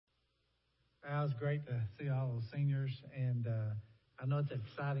Well, it's great to see all those seniors, and I know it's an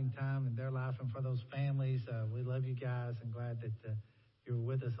exciting time in their life and for those families. We love you guys and glad that you're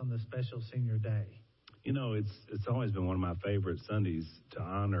with us on this special senior day. You know, it's always been one of my favorite Sundays to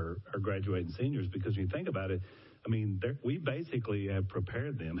honor our graduating seniors because when you think about it, I mean, we basically have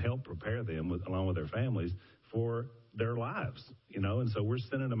prepared them, helped prepare them along with their families for their lives, you know, and so we're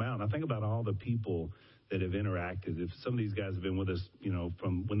sending them out. And I think about all the people that have interacted. If some of these guys have been with us, you know,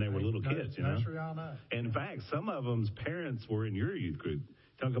 from when they were little kids, you know. Nursery all night. And in fact, some of them's parents were in your youth group.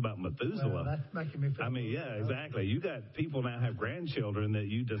 Talk about Methuselah. Well, that's making me feel. I mean, yeah, exactly. You got people now have grandchildren that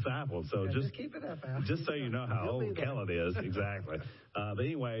you disciple. So just keep it up, Al. Just so you know how old Kellett is, exactly. But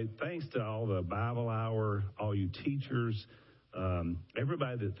anyway, thanks to all the Bible Hour, all you teachers,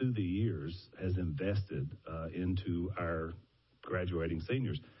 everybody that through the years has invested into our graduating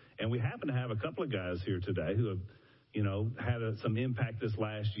seniors. And we happen to have a couple of guys here today who have, you know, had some impact this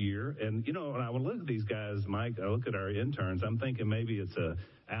last year. And, you know, when I would look at these guys, Mike, I look at our interns, I'm thinking maybe it's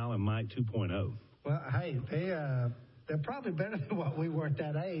Al and Mike 2.0. Well, hey, they're probably better than what we were at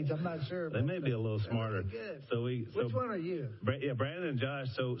that age. I'm not sure. They may be a little smarter. Good. Which one are you? Yeah, Brandon and Josh.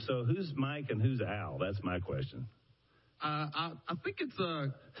 So who's Mike and who's Al? That's my question. I think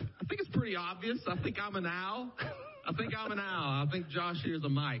it's pretty obvious. I think I'm an Al. I think Josh here is a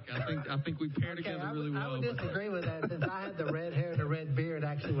Mike. I think we pair together really well. I would disagree with that since I had the red hair and the red beard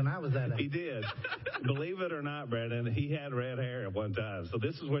actually when I was that age. He did. Believe it or not, Brandon, he had red hair at one time. So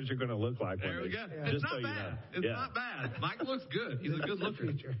this is what you're going to look like. There we go. Yeah. It's not bad. It's not bad. Mike looks good. He's a good looker.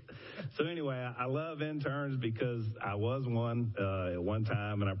 So anyway, I love interns because I was one at one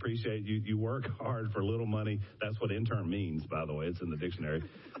time, and I appreciate you work hard for little money. That's what intern means, by the way. It's in the dictionary.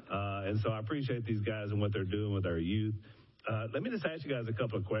 And so I appreciate these guys and what they're doing with our youth. Let me just ask you guys a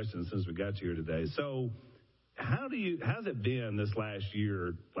couple of questions since we got you here today. So how's it been this last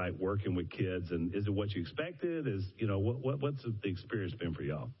year, like working with kids, and is it what you expected? What's the experience been for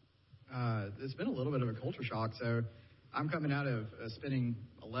y'all? It's been a little bit of a culture shock. So I'm coming out of spending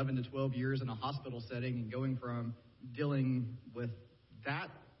 11 to 12 years in a hospital setting and going from dealing with that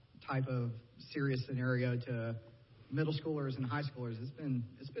type of serious scenario to middle schoolers and high schoolers.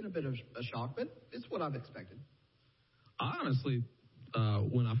 It's been a bit of a shock, but it's what I've expected. Honestly,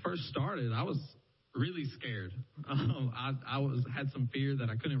 when I first started, I was really scared. I had some fear that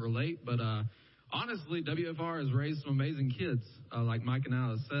I couldn't relate, but honestly, WFR has raised some amazing kids, like Mike and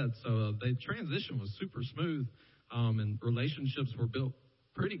Alice said. So the transition was super smooth, and relationships were built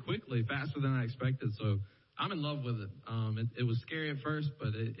pretty quickly, faster than I expected. So I'm in love with it. It was scary at first, but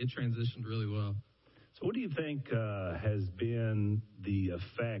it transitioned really well. So what do you think has been the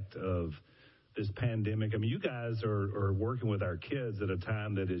effect of this pandemic? I mean, you guys are working with our kids at a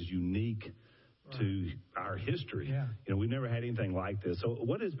time that is unique to our history. Yeah. You know, we've never had anything like this. So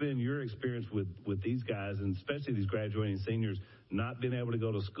what has been your experience with these guys, and especially these graduating seniors, not being able to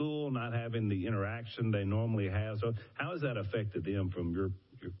go to school, not having the interaction they normally have? So how has that affected them from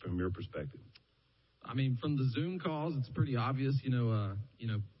your perspective? I mean, from the Zoom calls, it's pretty obvious,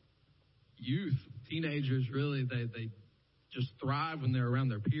 youth, teenagers, really, they just thrive when they're around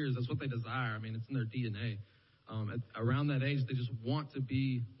their peers. That's what they desire. I mean, it's in their DNA. Around that age, they just want to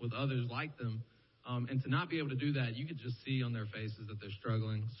be with others like them. And to not be able to do that, you could just see on their faces that they're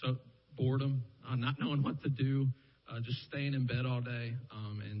struggling. So boredom, not knowing what to do, just staying in bed all day.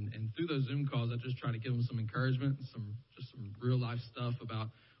 And through those Zoom calls, I just try to give them some encouragement, some real life stuff about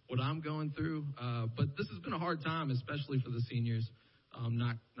what I'm going through. But this has been a hard time, especially for the seniors,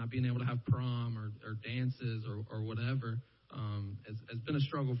 not being able to have prom or dances or whatever. Has been a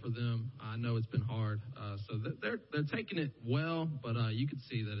struggle for them. I know it's been hard. So they're taking it well, but you could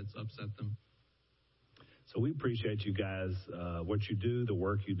see that it's upset them. So we appreciate you guys, what you do, the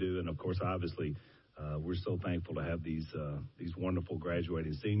work you do, and of course, obviously, we're so thankful to have these wonderful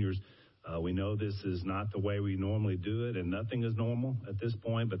graduating seniors. We know this is not the way we normally do it, and nothing is normal at this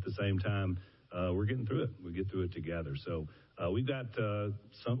point, but at the same time, we're getting through it. We get through it together. So we've got we're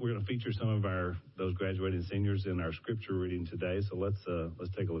going to feature some of those graduating seniors in our scripture reading today. So let's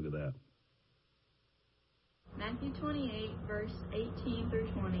take a look at that. Matthew 28, verse 18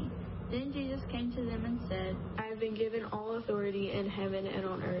 through 20. Then Jesus came to them and said, I have been given all authority in heaven and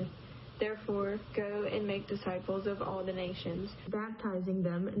on earth. Therefore, go and make disciples of all the nations, baptizing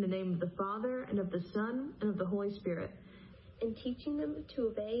them in the name of the Father, and of the Son, and of the Holy Spirit, and teaching them to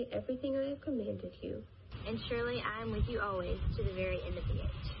obey everything I have commanded you. And surely I am with you always to the very end of the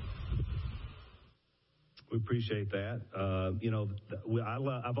age. We appreciate that.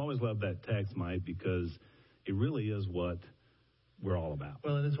 I've always loved that text, Mike, because it really is what we're all about.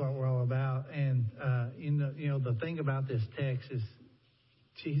 Well, it is what we're all about. And, the thing about this text is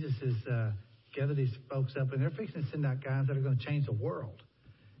Jesus is gather these folks up, and they're fixing to send out guys that are going to change the world.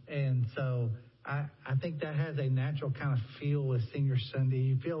 And so I think that has a natural kind of feel with Senior Sunday.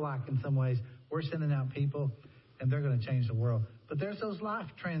 You feel like in some ways we're sending out people, and they're going to change the world. But there's those life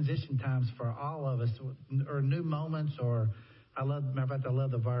transition times for all of us, or new moments, or I love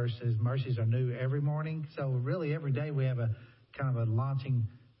the verse is mercies are new every morning. So really every day we have a kind of a launching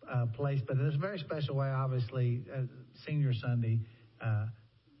place. But in a very special way, obviously, Senior Sunday,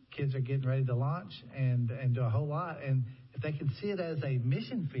 kids are getting ready to launch and do a whole lot. And if they can see it as a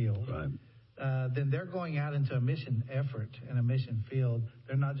mission field, right, then they're going out into a mission effort and a mission field.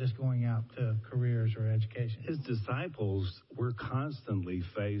 They're not just going out to careers or education. His disciples were constantly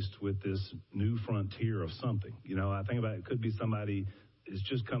faced with this new frontier of something. You know, I think about it could be somebody is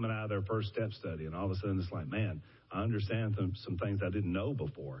just coming out of their first step study, and all of a sudden it's like, man, I understand some things I didn't know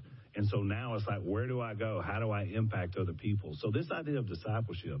before. And so now it's like, where do I go? How do I impact other people? So this idea of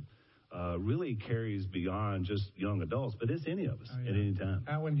discipleship really carries beyond just young adults, but it's any of us at any time.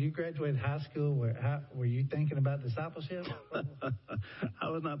 When you graduated high school, were you thinking about discipleship? I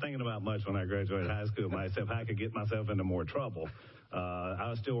was not thinking about much when I graduated high school myself. I could get myself into more trouble. I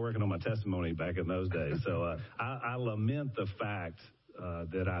was still working on my testimony back in those days. So I lament the fact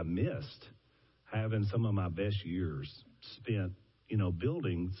that I missed having some of my best years spent, you know,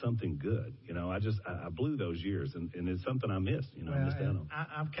 building something good. You know, I blew those years, and it's something I missed, you know.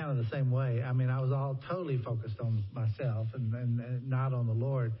 I'm kind of the same way. I mean, I was all totally focused on myself and not on the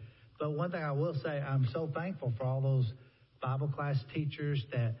Lord. But one thing I will say, I'm so thankful for all those Bible class teachers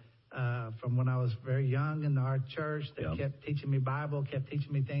that from when I was very young in our church that kept teaching me Bible, kept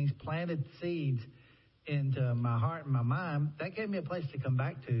teaching me things, planted seeds into my heart and my mind. That gave me a place to come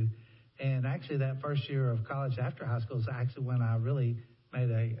back to. And actually, that first year of college after high school is actually when I really made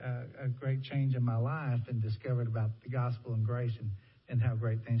a great change in my life and discovered about the gospel and grace and how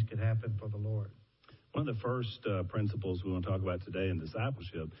great things could happen for the Lord. One of the first principles we want to talk about today in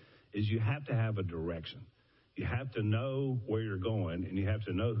discipleship is you have to have a direction. You have to know where you're going, and you have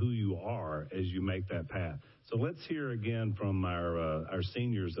to know who you are as you make that path. So let's hear again from our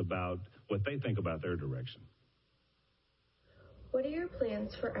seniors about what they think about their direction. What are your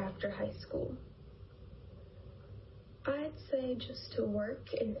plans for after high school? I'd say just to work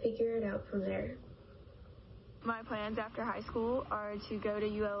and figure it out from there. My plans after high school are to go to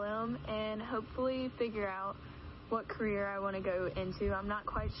ULM and hopefully figure out what career I want to go into. I'm not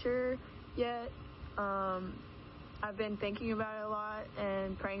quite sure yet. I've been thinking about it a lot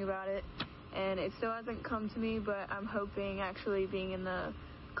and praying about it, and it still hasn't come to me, but I'm hoping actually being in the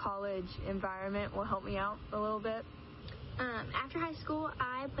college environment will help me out a little bit. After high school,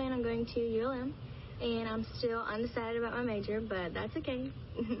 I plan on going to ULM, and I'm still undecided about my major, but that's okay.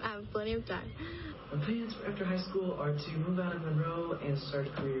 I have plenty of time. My plans for after high school are to move out of Monroe and start a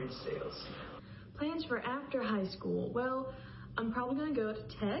career in sales. Plans for after high school? Well, I'm probably going to go to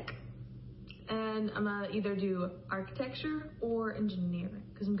tech, and I'm going to either do architecture or engineering,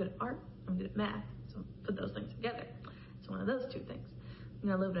 because I'm good at art, I'm good at math, so put those things together. It's one of those two things. I'm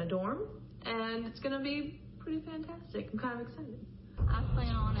going to live in a dorm, and it's going to be pretty fantastic. I'm kind of excited. I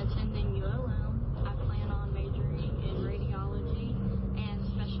plan on attending ULM. I plan on majoring in radiology and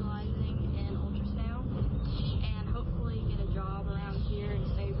specializing in ultrasound, and hopefully get a job around here and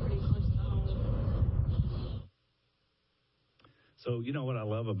stay pretty close to home. So, you know what I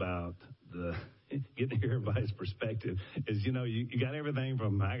love about the getting to hear everybody's perspective is, you know, you got everything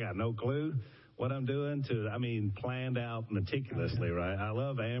from I got no clue what I'm doing to, I mean, planned out meticulously, right? I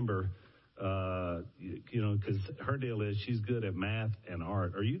love Amber. You know, because her deal is she's good at math and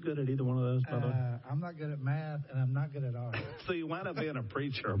art. Are you good at either one of those, by the way? I'm not good at math, and I'm not good at art. So you wind up being a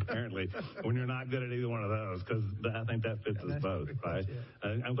preacher, apparently, when you're not good at either one of those, because I think that fits us both, right?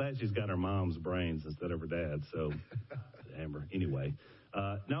 I'm glad she's got her mom's brains instead of her dad's, so, Amber, anyway.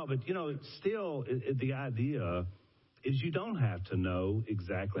 No, but, you know, still, the idea is you don't have to know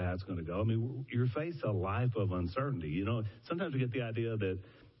exactly how it's going to go. I mean, you're faced a life of uncertainty. You know, sometimes we get the idea that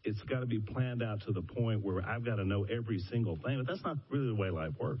it's got to be planned out to the point where I've got to know every single thing, but that's not really the way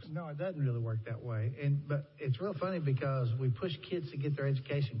life works. No, it doesn't really work that way. But it's real funny because we push kids to get their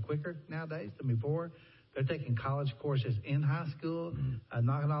education quicker nowadays than before. They're taking college courses in high school,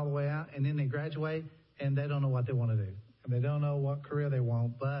 knocking all the way out, and then they graduate and they don't know what they want to do. And they don't know what career they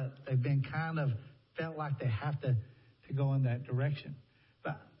want, but they've been kind of felt like they have to go in that direction.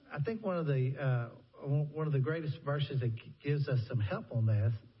 But I think one of the greatest verses that gives us some help on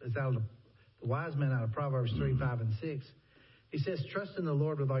this is out of the wise man out of Proverbs 3, 5, and 6. He says, trust in the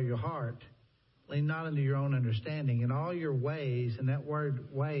Lord with all your heart. Lean not into your own understanding. In all your ways, and that word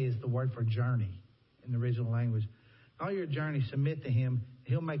way is the word for journey in the original language. All your journey submit to him,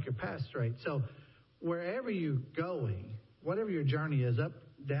 he'll make your path straight. So wherever you're going, whatever your journey is, up,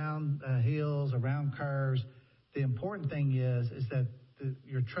 down hills, around curves, the important thing is that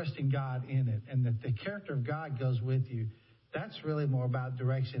you're trusting God in it, and that the character of God goes with you. That's really more about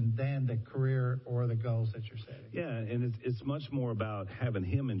direction than the career or the goals that you're setting. Yeah, and it's much more about having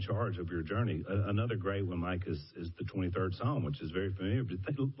him in charge of your journey. Another great one, Mike, is the 23rd Psalm, which is very familiar.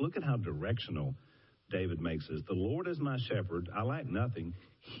 But look at how directional David makes this. The Lord is my shepherd. I lack nothing.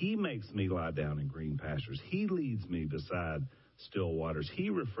 He makes me lie down in green pastures. He leads me beside still waters. He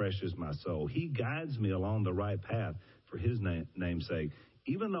refreshes my soul. He guides me along the right path for his name's sake.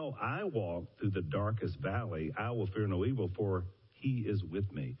 Even though I walk through the darkest valley, I will fear no evil, for he is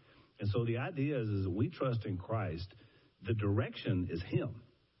with me. And so the idea is that we trust in Christ. The direction is him.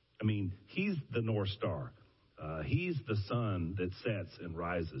 I mean, he's the North Star. He's the sun that sets and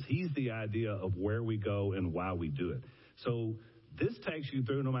rises. He's the idea of where we go and why we do it. So this takes you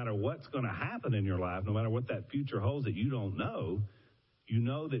through no matter what's going to happen in your life, no matter what that future holds that you don't know. You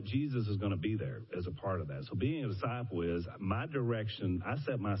know that Jesus is going to be there as a part of that. So being a disciple is my direction. I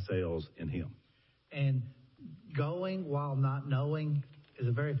set my sails in him. And going while not knowing is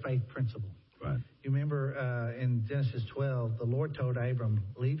a very faith principle. Right. You remember in Genesis 12, the Lord told Abram,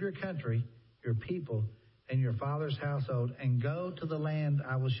 leave your country, your people, and your father's household, and go to the land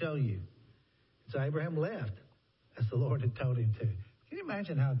I will show you. So Abraham left, as the Lord had told him to. Can you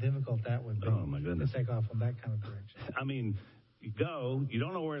imagine how difficult that would be? Oh, my goodness. To take off on that kind of direction? I mean, you go, you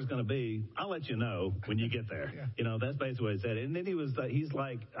don't know where it's going to be. I'll let you know when you get there. Yeah. You know, that's basically what he said. And then he's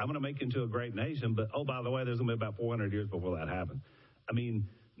like, I'm going to make you into a great nation, but oh, by the way, there's going to be about 400 years before that happens. I mean,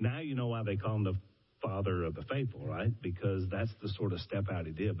 now you know why they call him the father of the faithful, right? Because that's the sort of step out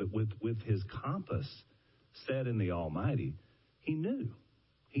he did. But with his compass set in the Almighty, he knew.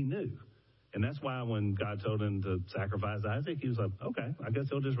 He knew. And that's why when God told him to sacrifice Isaac, he was like, okay, I guess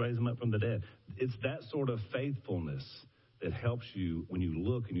he'll just raise him up from the dead. It's that sort of faithfulness that helps you when you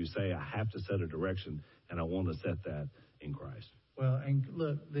look and you say, I have to set a direction, and I want to set that in Christ. Well, and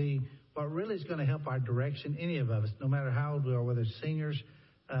look, what really is going to help our direction, any of us, no matter how old we are, whether it's seniors,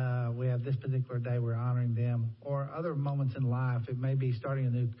 we have this particular day, we're honoring them, or other moments in life. It may be starting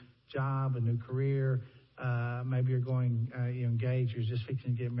a new job, a new career. Maybe you're going, you're engaged, you're just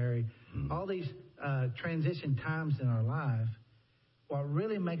fixing to get married. Mm-hmm. All these transition times in our life, what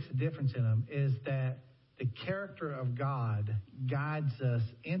really makes a difference in them is that the character of God guides us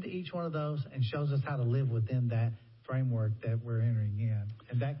into each one of those and shows us how to live within that framework that we're entering in.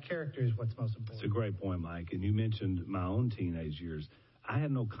 And that character is what's most important. It's a great point, Mike. And you mentioned my own teenage years. I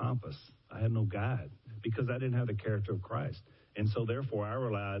had no compass. I had no guide because I didn't have the character of Christ. And so, therefore, I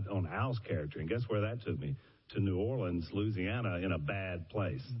relied on Al's character. And guess where that took me? To New Orleans, Louisiana, in a bad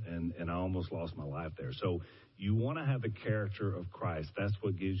place. And I almost lost my life there. So you want to have the character of Christ. That's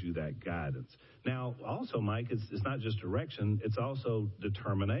what gives you that guidance. Now, also, Mike, it's not just direction. It's also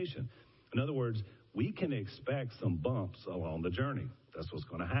determination. In other words, we can expect some bumps along the journey. That's what's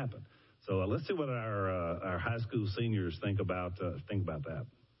going to happen. So let's see what our high school seniors think about that.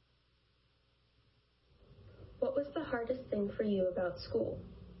 What was the hardest thing for you about school?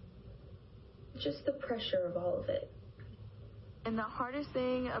 Just the pressure of all of it. And the hardest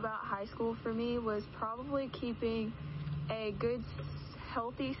thing about high school for me was probably keeping a good,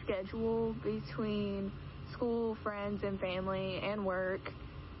 healthy schedule between school, friends, and family, and work,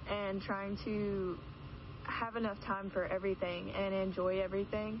 and trying to have enough time for everything and enjoy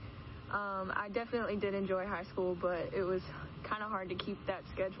everything. I definitely did enjoy high school, but it was kind of hard to keep that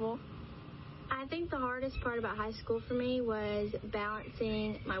schedule. I think the hardest part about high school for me was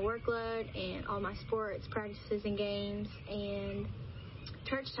balancing my workload and all my sports, practices, and games, and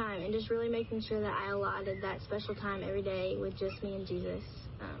church time, and just really making sure that I allotted that special time every day with just me and Jesus.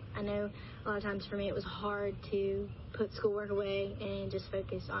 I know a lot of times for me it was hard to put schoolwork away and just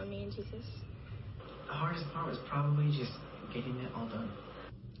focus on me and Jesus. The hardest part was probably just getting it all done.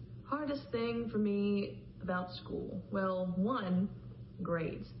 Hardest thing for me about school? Well, one,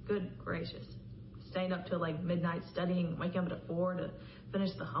 grades. Good gracious. Staying up till like midnight studying, waking up at 4 to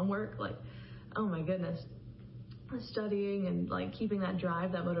finish the homework. Like, oh my goodness. Studying and like keeping that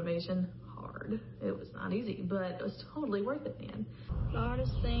drive, that motivation, hard. It was not easy, but it was totally worth it, man. The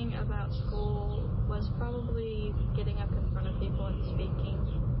hardest thing about school was probably getting up in front of people and speaking.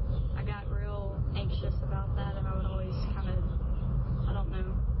 I got real anxious about that, and I would always kind of, I don't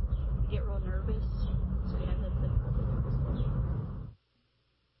know, get real nervous. So yeah, that's the hardest thing.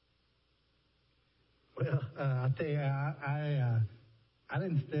 Well, I tell you, I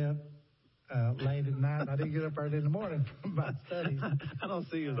didn't step late at night. I didn't get up early in the morning from my studies. I don't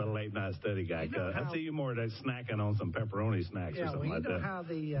see you as a late night study guy. I see you more like snacking on some pepperoni snacks or something like that. How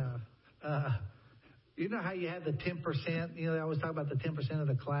you know how you had the 10%, they always talk about the 10% of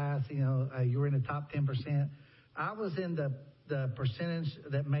the class, you were in the top 10%. I was in the percentage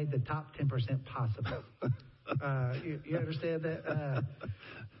that made the top 10% possible. You understand that?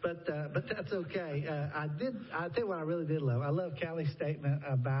 But that's okay. I tell you what I really did love. I love Callie's statement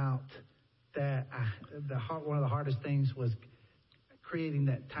about that one of the hardest things was creating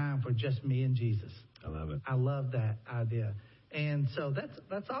that time for just me and Jesus. I love it. I love that idea. And so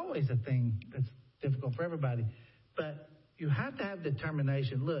that's always a thing that's difficult for everybody. But you have to have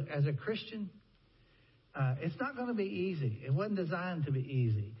determination. Look, as a Christian, it's not going to be easy. It wasn't designed to be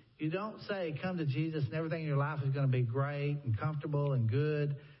easy. You don't say, come to Jesus and everything in your life is going to be great and comfortable and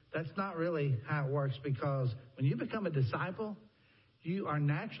good. That's not really how it works, because when you become a disciple, you are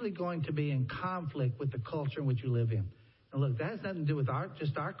naturally going to be in conflict with the culture in which you live in. And look, that has nothing to do with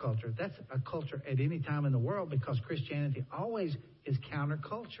just our culture. That's a culture at any time in the world, because Christianity always is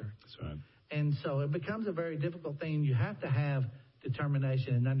counterculture. That's right. And so it becomes a very difficult thing. You have to have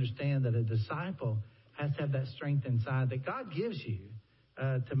determination and understand that a disciple has to have that strength inside that God gives you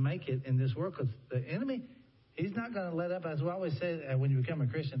to make it in this world. Because the enemy, he's not going to let up. As we always say when you become a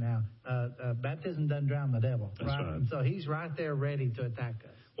Christian now, baptism doesn't drown the devil. That's right. And so he's right there ready to attack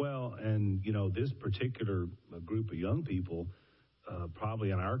us. Well, and, this particular group of young people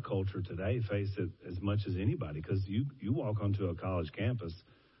probably in our culture today face it as much as anybody, because you walk onto a college campus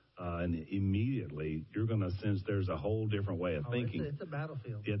and immediately you're going to sense there's a whole different way of thinking. It's a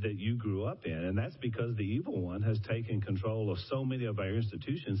battlefield. Yeah, that you grew up in. And that's because the evil one has taken control of so many of our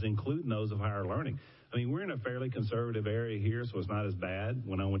institutions, including those of higher learning. I mean, we're in a fairly conservative area here, so it's not as bad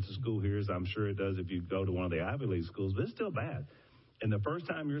when I went to school here as I'm sure it does if you go to one of the Ivy League schools, but it's still bad. And the first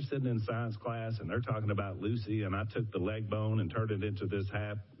time you're sitting in science class and they're talking about Lucy, and I took the leg bone and turned it into this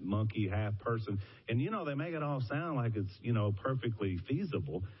half monkey, half person. And, they make it all sound like it's, perfectly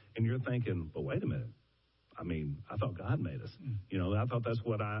feasible. And you're thinking, but wait a minute. I mean, I thought God made us. I thought that's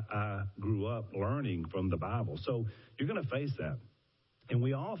what I grew up learning from the Bible. So you're going to face that. And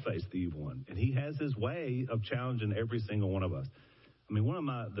we all face the evil one. And he has his way of challenging every single one of us. I mean, one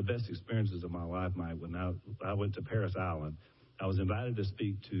of the best experiences of my life, Mike, when I went to Parris Island, I was invited to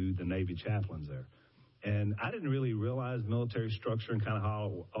speak to the Navy chaplains there. And I didn't really realize military structure and kind of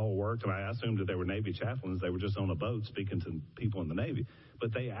how it all worked. And I assumed that they were Navy chaplains. They were just on a boat speaking to people in the Navy.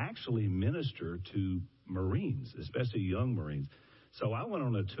 But they actually minister to Marines, especially young Marines. So I went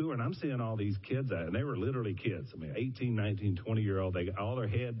on a tour, and I'm seeing all these kids out, and they were literally kids. I mean, 18, 19, 20-year-old. All their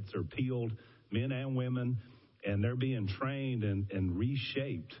heads are peeled, men and women, and they're being trained and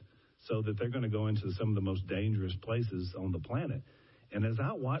reshaped so that they're going to go into some of the most dangerous places on the planet. And as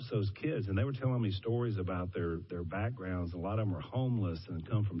I watched those kids, and they were telling me stories about their backgrounds, a lot of them are homeless and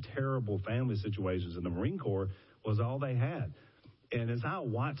come from terrible family situations, and the Marine Corps was all they had. And as I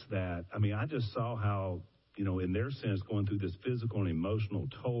watched that, I mean, I just saw how, in their sense, going through this physical and emotional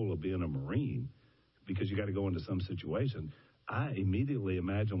toll of being a Marine, because you got to go into some situation, I immediately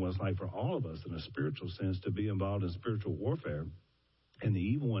imagine what it's like for all of us in a spiritual sense to be involved in spiritual warfare. And the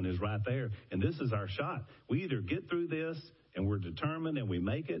evil one is right there. And this is our shot. We either get through this and we're determined and we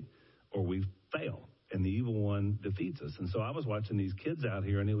make it, or we fail and the evil one defeats us. And so I was watching these kids out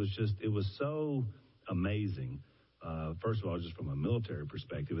here, and it was so amazing. First of all, just from a military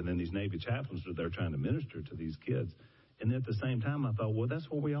perspective, and then these Navy chaplains are there trying to minister to these kids. And at the same time, I thought, well, that's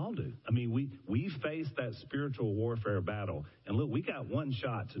what we all do. I mean, we face that spiritual warfare battle. And look, we got one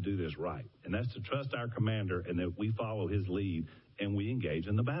shot to do this right, and that's to trust our commander and that we follow his lead and we engage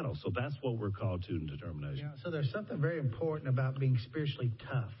in the battle. So that's what we're called to in determination. Yeah, so there's something very important about being spiritually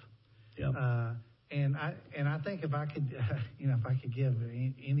tough. Yeah. And I think if I could, if I could give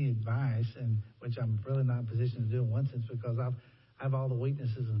any advice, and which I'm really not in a position to do in one sense because I have all the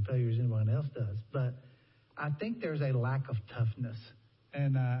weaknesses and failures anyone else does, but I think there's a lack of toughness.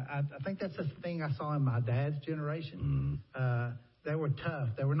 And I think that's the thing I saw in my dad's generation. Mm-hmm. They were tough.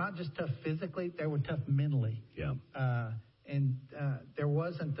 They were not just tough physically, they were tough mentally. Yeah. And there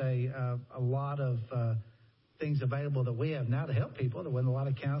wasn't a lot of things available that we have now to help people. There wasn't a lot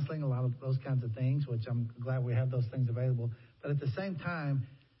of counseling, a lot of those kinds of things, which I'm glad we have those things available. But at the same time,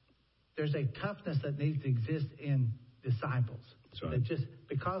 there's a toughness that needs to exist in disciples. That's right. That just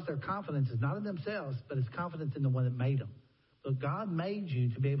because their confidence is not in themselves, but it's confidence in the one that made them. So God made you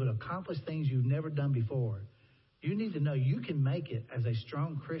to be able to accomplish things you've never done before. You need to know you can make it as a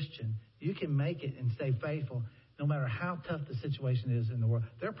strong Christian. You can make it and stay faithful no matter how tough the situation is in the world.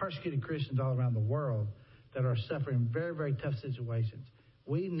 There are persecuted Christians all around the world that are suffering very, very tough situations.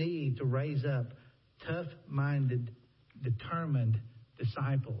 We need to raise up tough-minded, determined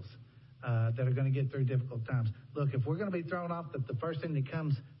disciples that are going to get through difficult times. Look, if we're going to be thrown off the first thing that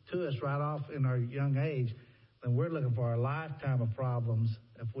comes to us right off in our young age, then we're looking for a lifetime of problems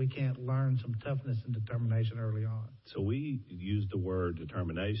if we can't learn some toughness and determination early on. So we use the word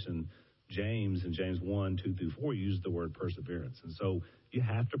determination. James, in James 1, 2 through 4, used the word perseverance. And so you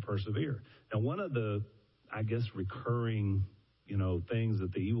have to persevere. Now, one of the, I guess, recurring, things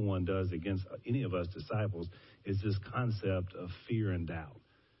that the evil one does against any of us disciples is this concept of fear and doubt.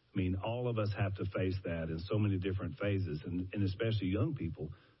 I mean, all of us have to face that in so many different phases, and especially young people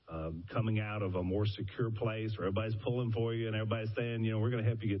coming out of a more secure place where everybody's pulling for you and everybody's saying, we're going to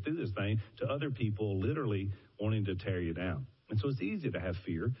help you get through this thing, to other people literally wanting to tear you down. And so it's easy to have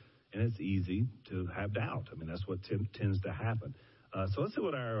fear, and it's easy to have doubt. I mean, that's what tends to happen. So let's see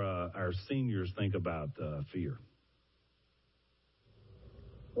what our seniors think about fear.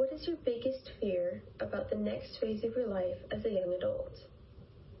 What is your biggest fear about the next phase of your life as a young adult?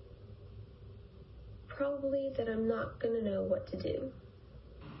 Probably that I'm not going to know what to do.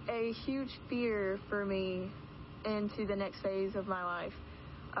 A huge fear for me into the next phase of my life.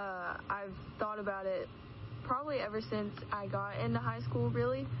 I've thought about it probably ever since I got into high school,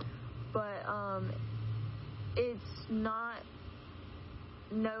 really. But it's not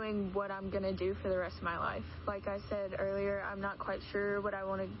knowing what I'm going to do for the rest of my life. Like I said earlier, I'm not quite sure what I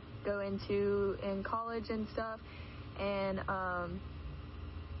want to go into in college and stuff. And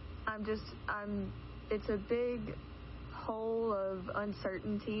it's a big hole of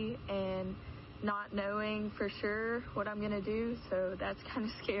uncertainty and not knowing for sure what I'm going to do. So that's kind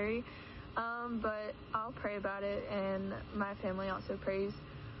of scary. But I'll pray about it, and my family also prays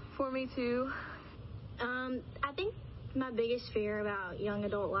for me too. I think my biggest fear about young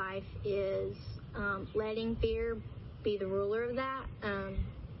adult life is letting fear be the ruler of that.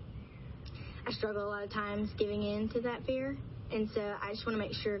 I struggle a lot of times giving in to that fear, and so I just want to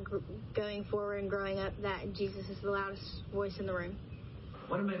make sure going forward and growing up that Jesus is the loudest voice in the room.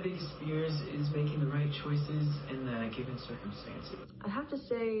 One of my biggest fears is making the right choices in the given circumstances. I have to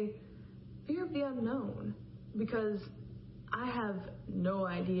say fear of the unknown, because I have no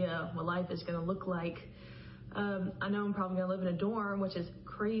idea what life is going to look like. I know I'm probably going to live in a dorm, which is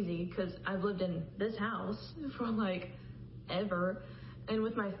crazy because I've lived in this house for ever and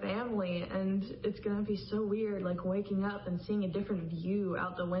with my family, and it's going to be so weird waking up and seeing a different view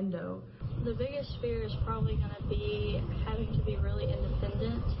out the window. The biggest fear is probably going to be having to be really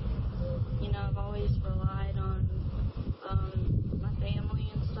independent. I've always relied on my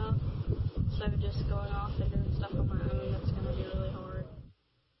family and stuff, so just going off and doing stuff on my own, that's going to be really hard.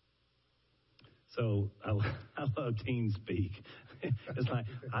 So I love teen speak. It's like,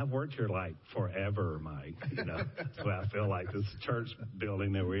 I've worked here forever, Mike. That's what I feel like, this church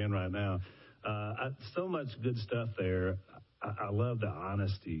building that we're in right now. So much good stuff there. I love the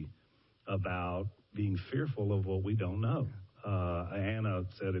honesty about being fearful of what we don't know. Anna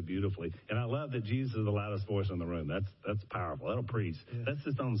said it beautifully. And I love that Jesus is the loudest voice in the room. That's powerful. That'll preach. Yeah. That's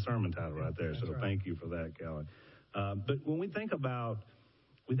just on the sermon title right there. So Thank you for that, Kelly. But when we think about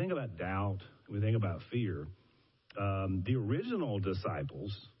doubt, we think about fear, the original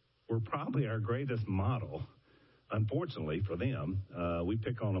disciples were probably our greatest model, unfortunately for them. We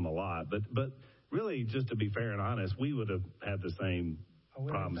pick on them a lot, but really, just to be fair and honest, we would have had the same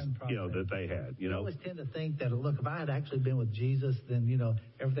problems, that they had. I always tend to think that, look, if I had actually been with Jesus, then,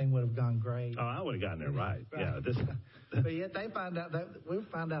 everything would have gone great. Oh, I would have gotten there right. Yeah. But yet we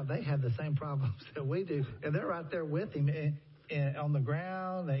find out they had the same problems that we do, and they're right there with him on the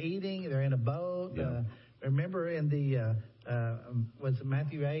ground, they're eating, they're in a boat. Yeah. Remember in the was it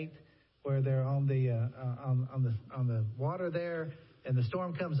Matthew 8, where they're on the water there, and the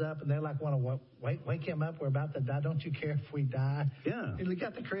storm comes up, and they're want to wake him up. We're about to die. Don't you care if we die? Yeah. And you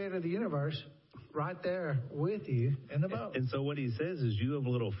got the creator of the universe right there with you in the boat. And so what he says is, you have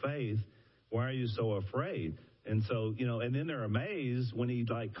little faith. Why are you so afraid? And so, and then they're amazed when he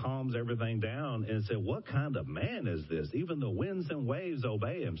calms everything down and said, what kind of man is this? Even the winds and waves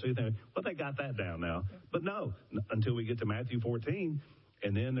obey him. So you think, well, they got that down now. But no, until we get to Matthew 14.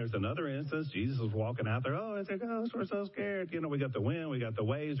 And then there's another instance. Jesus was walking out there. Oh, it's a ghost. We're so scared. We got the wind, we got the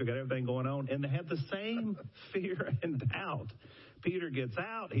waves, we got everything going on. And they have the same fear and doubt. Peter gets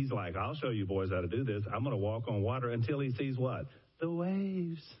out. He's like, I'll show you boys how to do this. I'm going to walk on water until he sees what? The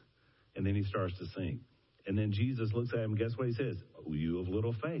waves. And then he starts to sink. And then Jesus looks at him, and guess what he says? Oh, you of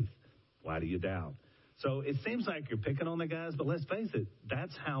little faith. Why do you doubt? So it seems like you're picking on the guys, but let's face it,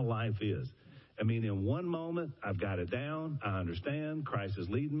 that's how life is. I mean, in one moment, I've got it down. I understand. Christ is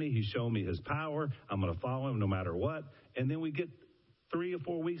leading me. He's showing me his power. I'm going to follow him no matter what. And then we get 3 or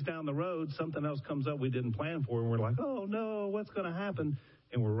 4 weeks down the road, something else comes up we didn't plan for, and we're like, oh, no, what's going to happen?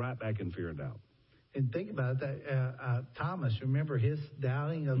 And we're right back in fear and doubt. And think about that. Thomas, remember his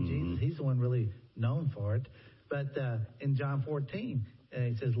doubting of Jesus? He's the one really known for it. But in John 14,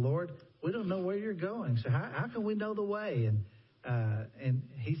 he says, Lord, we don't know where you're going, so how can we know the way? And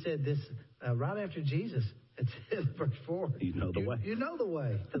he said this right after Jesus. It says, verse 4. You know the way. You know the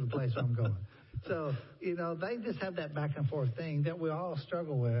way to the place where I'm going. So, they just have that back and forth thing that we all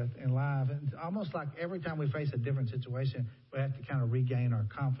struggle with in life. And it's almost like every time we face a different situation, we have to kind of regain our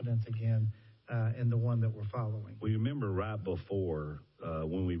confidence again in the one that we're following. Well, you remember right before,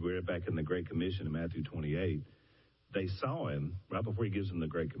 when we were back in the Great Commission in Matthew 28, they saw him, right before he gives them the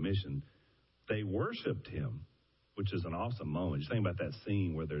Great Commission, they worshiped him, which is an awesome moment. Just think about that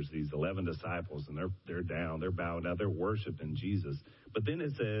scene where there's these 11 disciples, and they're down, they're bowing down, they're worshiping Jesus. But then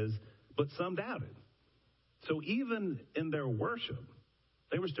it says, but some doubted. So even in their worship,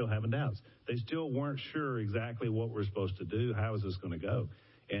 they were still having doubts. They still weren't sure exactly what we're supposed to do. How is this going to go?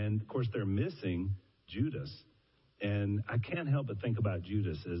 And, of course, they're missing Judas. And I can't help but think about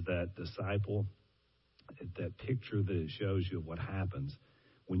Judas as that disciple, that picture that it shows you of what happens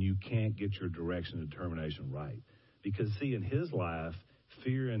when you can't get your direction and determination right. Because, see, in his life,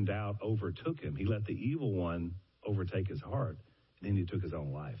 fear and doubt overtook him. He let the evil one overtake his heart, and then he took his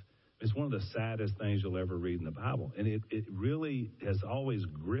own life. It's one of the saddest things you'll ever read in the Bible. And it really has always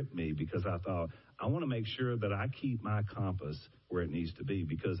gripped me because I thought, I want to make sure that I keep my compass where it needs to be.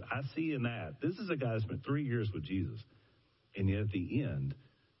 Because I see in that, this is a guy that spent 3 years with Jesus. And yet at the end,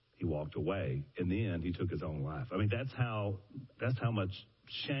 he walked away. In the end, he took his own life. I mean, that's how much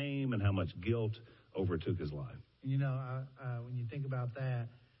shame and how much guilt overtook his life. When you think about that,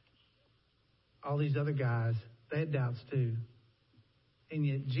 all these other guys, they had doubts too. And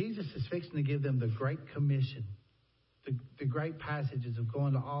yet Jesus is fixing to give them the Great Commission, the great passages of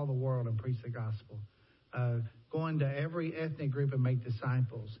going to all the world and preach the gospel, going to every ethnic group and make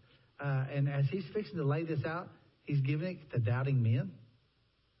disciples. And as he's fixing to lay this out, he's giving it to doubting men.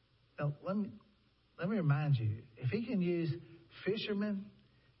 Now, let me remind you, if he can use fishermen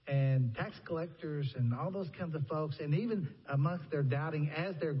and tax collectors and all those kinds of folks, and even amongst their doubting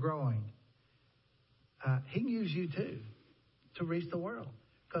as they're growing, he can use you too to reach the world.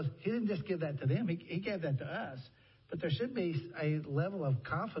 Because he didn't just give that to them, he gave that to us. But there should be a level of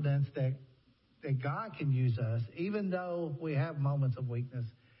confidence that God can use us, even though we have moments of weakness.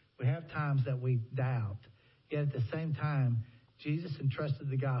 We have times that we doubt. Yet at the same time, Jesus entrusted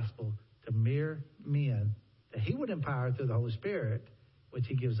the gospel to mere men that he would empower through the Holy Spirit, which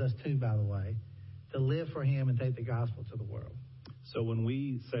he gives us too, by the way, to live for him and take the gospel to the world. So when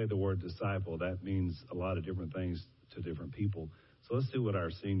we say the word disciple, that means a lot of different things to different people. So let's see what our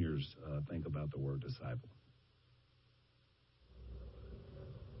seniors think about the word disciple.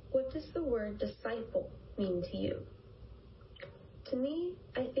 What does the word disciple mean to you? To me,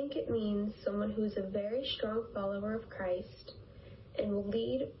 I think it means someone who is a very strong follower of Christ and will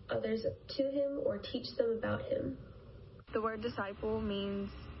lead others to him or teach them about him. The word disciple means,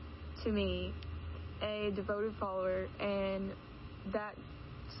 to me, a devoted follower, and that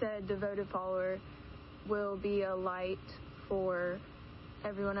said devoted follower will be a light for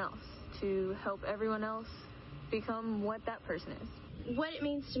everyone else, to help everyone else become what that person is. What it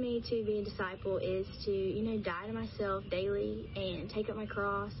means to me to be a disciple is to, die to myself daily and take up my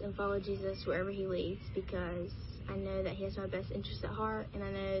cross and follow Jesus wherever he leads, because I know that he has my best interests at heart, and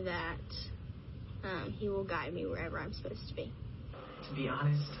I know that he will guide me wherever I'm supposed to be. To be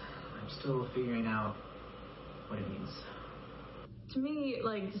honest, I'm still figuring out what it means. To me,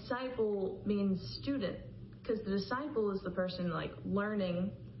 disciple means student, because the disciple is the person,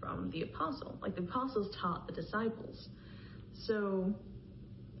 learning from the apostle. The apostles taught the disciples. So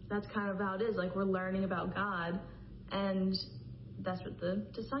that's kind of how it is. We're learning about God, and that's what the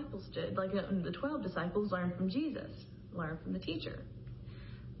disciples did. The 12 disciples learned from Jesus, learned from the teacher.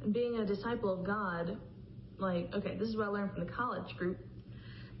 And being a disciple of God, this is what I learned from the college group.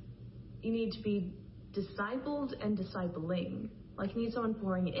 You need to be discipled and discipling. You need someone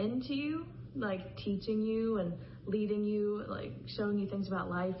pouring into you, teaching you and leading you, showing you things about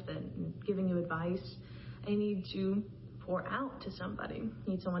life and giving you advice. And you need to pour out to somebody. You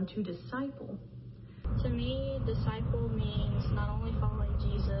need someone to disciple. To me, disciple means not only following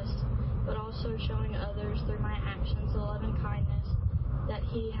Jesus, but also showing others through my actions the love and kindness that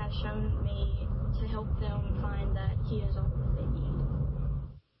he has shown me to help them find that he is all that they need.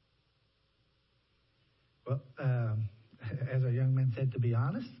 Well, as our young man said, to be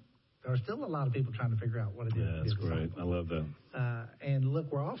honest, there are still a lot of people trying to figure out what it is. Yeah, that's great. I love that. And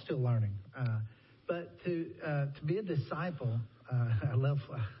look, we're all still learning. But to be a disciple, I love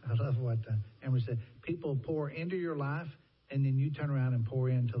what Amber said. People pour into your life, and then you turn around and pour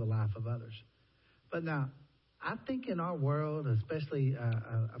into the life of others. But now, I think in our world, especially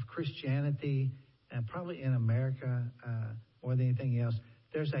of Christianity, and probably in America more than anything else,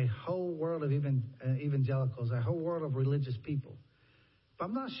 there's a whole world of evangelicals, a whole world of religious people. But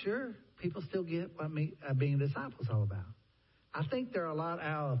I'm not sure people still get what being a disciple is all about. I think there are a lot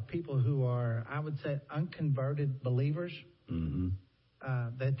of people who are, I would say, unconverted believers. Mm-hmm.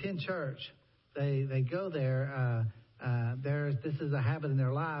 They attend church. They go there. This is a habit in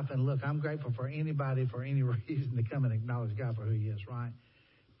their life. And look, I'm grateful for anybody for any reason to come and acknowledge God for who He is, right?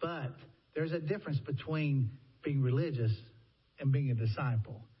 But there's a difference between being religious and being a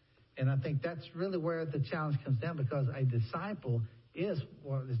disciple. And I think that's really where the challenge comes down, because a disciple is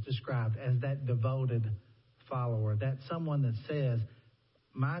what is described as that devoted follower, that someone that says,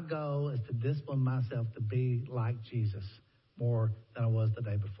 my goal is to discipline myself to be like Jesus more than I was the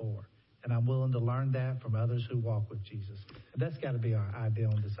day before. And I'm willing to learn that from others who walk with Jesus. And that's got to be our ideal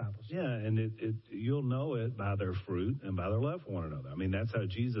in discipleship. Yeah, and you'll know it by their fruit and by their love for one another. I mean, that's how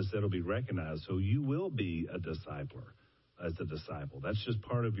Jesus said it'll be recognized. So you will be a discipler as a disciple. That's just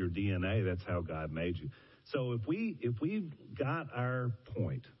part of your DNA. That's how God made you. So if we've got our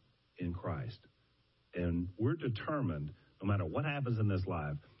point in Christ, and we're determined, no matter what happens in this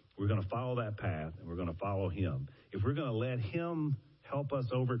life, we're going to follow that path, and we're going to follow Him. If we're going to let Him help us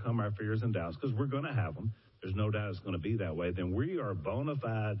overcome our fears and doubts, because we're going to have them, there's no doubt it's going to be that way, then we are bona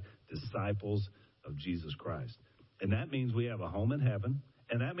fide disciples of Jesus Christ. And that means we have a home in heaven,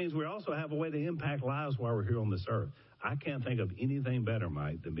 and that means we also have a way to impact lives while we're here on this earth. I can't think of anything better,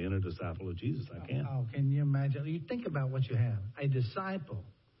 Mike, than being a disciple of Jesus. I can't. Oh, can you imagine? You think about what you have. A disciple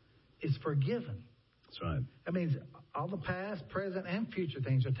is forgiven. That's right. That means all the past, present, and future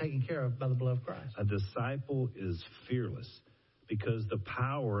things are taken care of by the blood of Christ. A disciple is fearless because the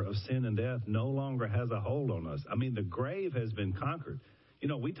power of sin and death no longer has a hold on us. I mean, the grave has been conquered. You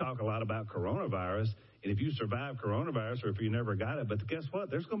know, we talk a lot about coronavirus, and if you survive coronavirus or if you never got it, but guess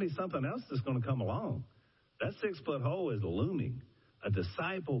what? There's going to be something else that's going to come along. That 6-foot hole is looming. A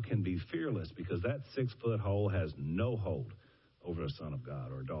disciple can be fearless because that 6-foot hole has no hold over a son of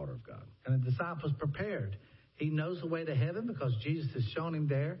God or a daughter of God. And a disciple is prepared. He knows the way to heaven because Jesus has shown him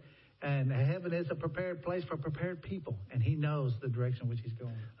there. And heaven is a prepared place for prepared people. And he knows the direction in which he's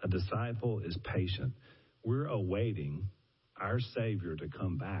going. A disciple is patient. We're awaiting our Savior to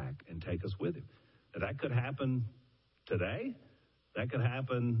come back and take us with him. Now, that could happen today. That could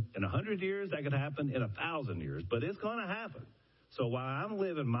happen in 100 years. That could happen in 1,000 years. But it's going to happen. So while I'm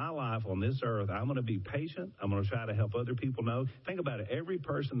living my life on this earth, I'm going to be patient. I'm going to try to help other people know. Think about it. Every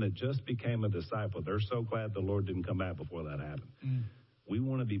person that just became a disciple, they're so glad the Lord didn't come back before that happened. We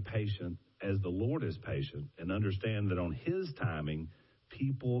want to be patient as the Lord is patient and understand that on His timing,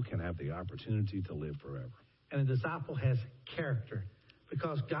 people can have the opportunity to live forever. And a disciple has character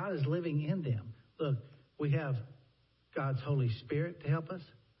because God is living in them. Look, we have God's Holy Spirit to help us.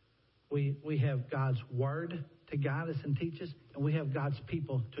 We have God's Word to guide us and teach us, and we have God's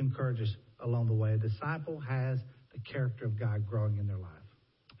people to encourage us along the way. A disciple has the character of God growing in their life.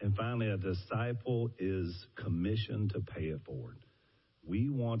 And finally, a disciple is commissioned to pay it forward. We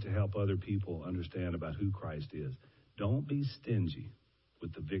want to help other people understand about who Christ is. Don't be stingy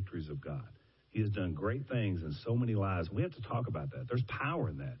with the victories of God. He has done great things in so many lives. We have to talk about that. There's power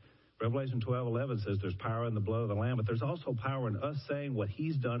in that. Revelation 12:11 says there's power in the blood of the Lamb, but there's also power in us saying what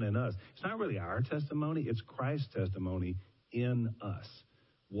He's done in us. It's not really our testimony. It's Christ's testimony in us.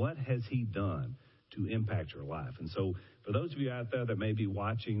 What has He done to impact your life? And so for those of you out there that may be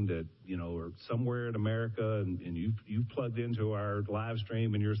watching that, you know, or somewhere in America and you've plugged into our live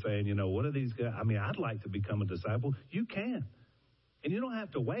stream and you're saying, you know, what are these guys? I mean, I'd like to become a disciple. You can. And you don't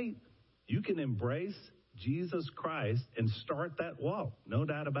have to wait. You can embrace Jesus Christ and start that walk. No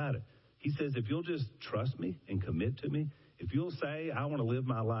doubt about it. He says, if you'll just trust me and commit to me, if you'll say, I want to live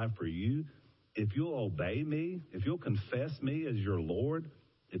my life for you, if you'll obey me, if you'll confess me as your Lord,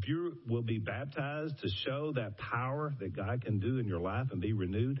 if you will be baptized to show that power that God can do in your life and be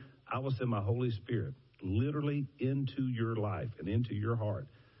renewed, I will send my Holy Spirit literally into your life and into your heart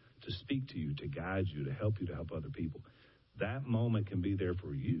to speak to you, to guide you, to help other people. That moment can be there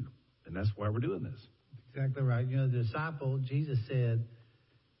for you. And that's why we're doing this. Exactly right. You know, the disciple, Jesus said,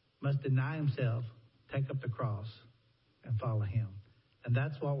 must deny himself, take up the cross, and follow Him. And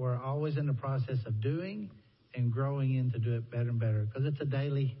that's what we're always in the process of doing and growing in to do it better and better, because it's a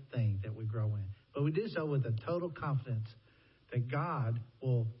daily thing that we grow in. But we do so with a total confidence that God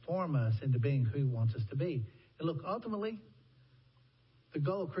will form us into being who He wants us to be. And look, ultimately, the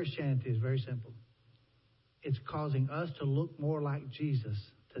goal of Christianity is very simple. it's causing us to look more like Jesus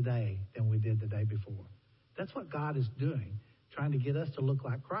today than we did the day before. That's what God is doing, trying to get us to look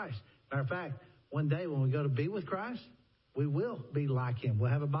like Christ. Matter of fact, one day when we go to be with Christ, we will be like him.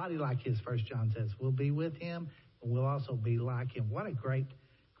 We'll have a body like his, 1 John says. We'll be with him, and we'll also be like him. What a great,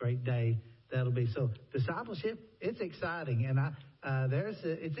 great day that'll be. So discipleship, it's exciting, and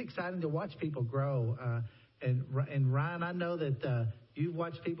it's exciting to watch people grow. And Ryan, I know that you've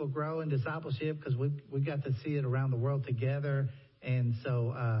watched people grow in discipleship because we got to see it around the world together. And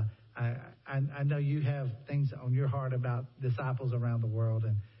so I know you have things on your heart about disciples around the world.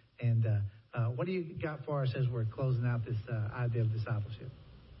 And what do you got for us as we're closing out this idea of discipleship?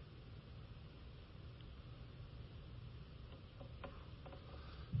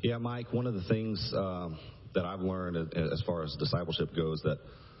 Yeah, Mike, one of the things that I've learned as far as discipleship goes, that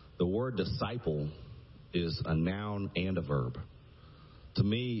the word disciple is a noun and a verb. To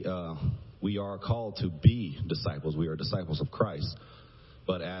me, we are called to be disciples. We are disciples of Christ.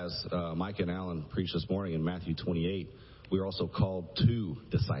 But as Mike and Alan preached this morning in Matthew 28, we are also called to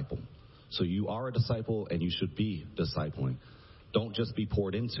disciple. So you are a disciple and you should be discipling. Don't just be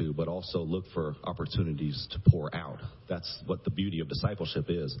poured into, but also look for opportunities to pour out. That's what the beauty of discipleship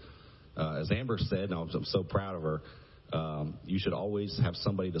is. As Amber said, and I'm so proud of her, you should always have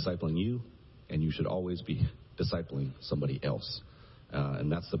somebody discipling you, and you should always be discipling somebody else. And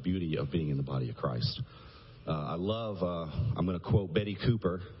that's the beauty of being in the body of Christ. I love, I'm going to quote Betty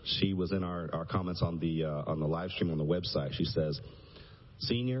Cooper. She was in our comments on the live stream on the website. She says,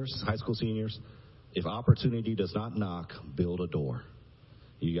 seniors, high school seniors, if opportunity does not knock, build a door.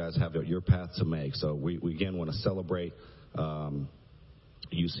 You guys have your path to make. So we again want to celebrate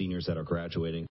you seniors that are graduating.